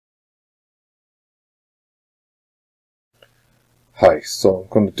Hi, so I'm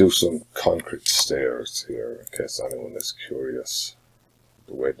going to do some concrete stairs here in case anyone is curious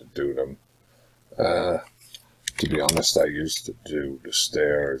the way to do them. To be honest, I used to do the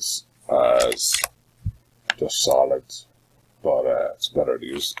stairs as just solids, but it's better to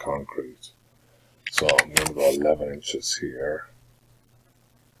use the concrete. So I'm going to go 11 inches here.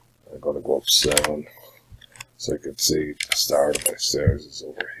 I'm going to go up 7. So you can see the start of my stairs is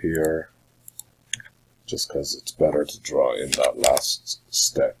over here. Just because it's better to draw in that last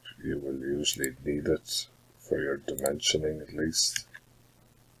step. You will usually need it for your dimensioning at least.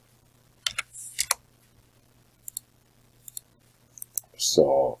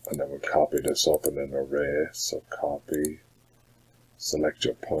 So, and then we'll copy this up in an array. So copy, select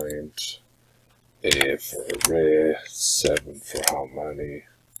your point, A for array, 7 for how many,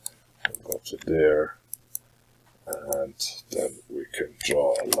 and go to there. And then we can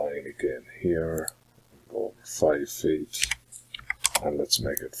draw a line again here. Go over 5 feet, and let's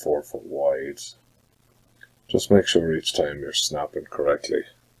make it 4 foot wide. Just make sure each time you're snapping correctly,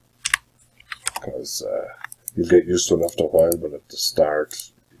 because you'll get used to it after a while, but at the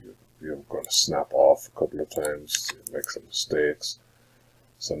start you're going to snap off a couple of times, you make some mistakes.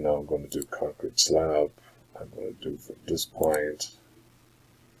 So now I'm going to do concrete slab. I'm going to do from this point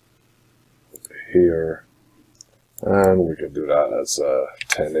over here, and we can do that as a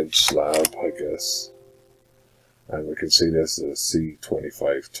 10-inch slab, I guess. And we can see this is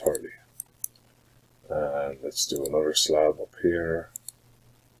C2530. And let's do another slab up here.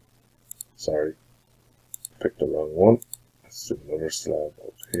 Sorry, picked the wrong one. Let's do another slab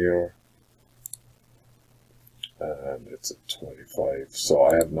up here. And it's at 25. So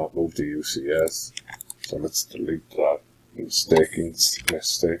I have not moved the UCS. So let's delete that mistaken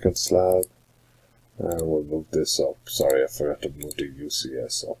slab. And we'll move this up. Sorry, I forgot to move the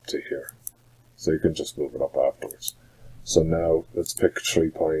UCS up to here. So you can just move it up afterwards. So now let's pick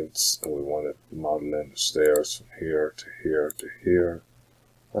 3 points, and we want to model in the stairs from here to here to here.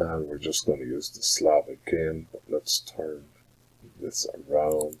 And we're just going to use the slab again, but let's turn this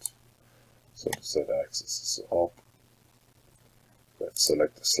around so the z-axis is up. Let's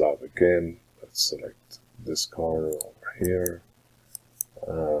select the slab again. Let's select this corner over here.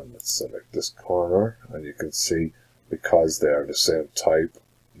 And let's select this corner, and you can see because they are the same type,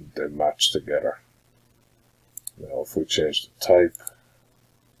 they match together. Now if we change the type,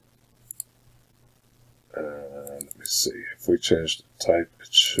 and let me see, if we change the type,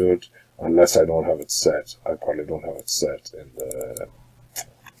 it should, unless I don't have it set, I probably don't have it set in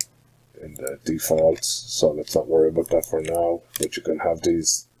the defaults, so let's not worry about that for now, but you can have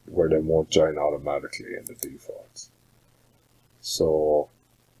these where they won't join automatically in the defaults. So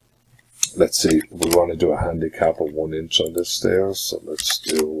let's see, we want to do a handicap of 1 inch on this stairs, so let's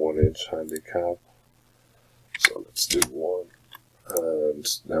do 1 inch handicap. So let's do 1. And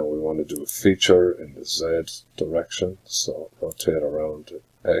now we want to do a feature in the Z direction, so rotate around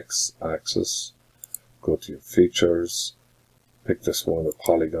the X axis, go to your features, pick this one, the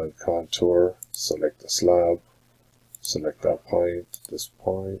polygon contour, select the slab, select that point, this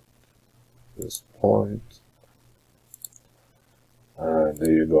point, this point. And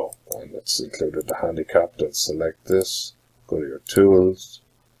there you go, and it's included the handicap. Then select this, go to your tools,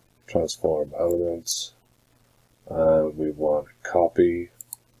 transform elements, and we want to copy,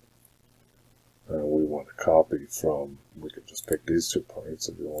 and we want to copy from, we can just pick these 2 points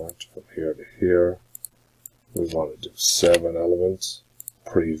if you want, from here to here. We want to do 7 elements,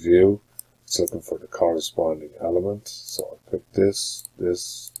 preview, it's looking for the corresponding element, so I pick this,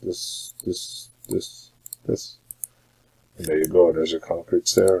 this, this, this, this, this. And there you go, there's your concrete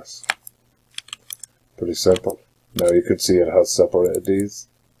stairs. Pretty simple. Now you can see it has separated these.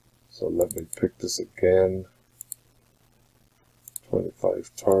 So let me pick this again.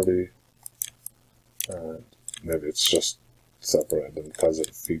 2530. And maybe it's just separated them because of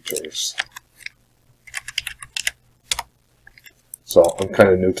the features. So I'm kind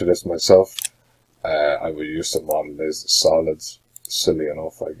of new to this myself. I would use to model these as solids. Silly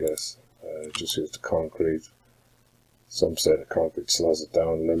enough, I guess. Just use the concrete. Some say the concrete slows it down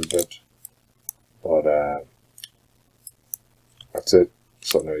a little bit, but that's it.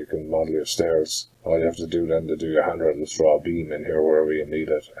 So now you can model your stairs. All you have to do then to do your handrail is draw a beam in here wherever you need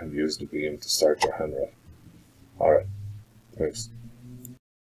it and use the beam to start your handrail. Alright, thanks.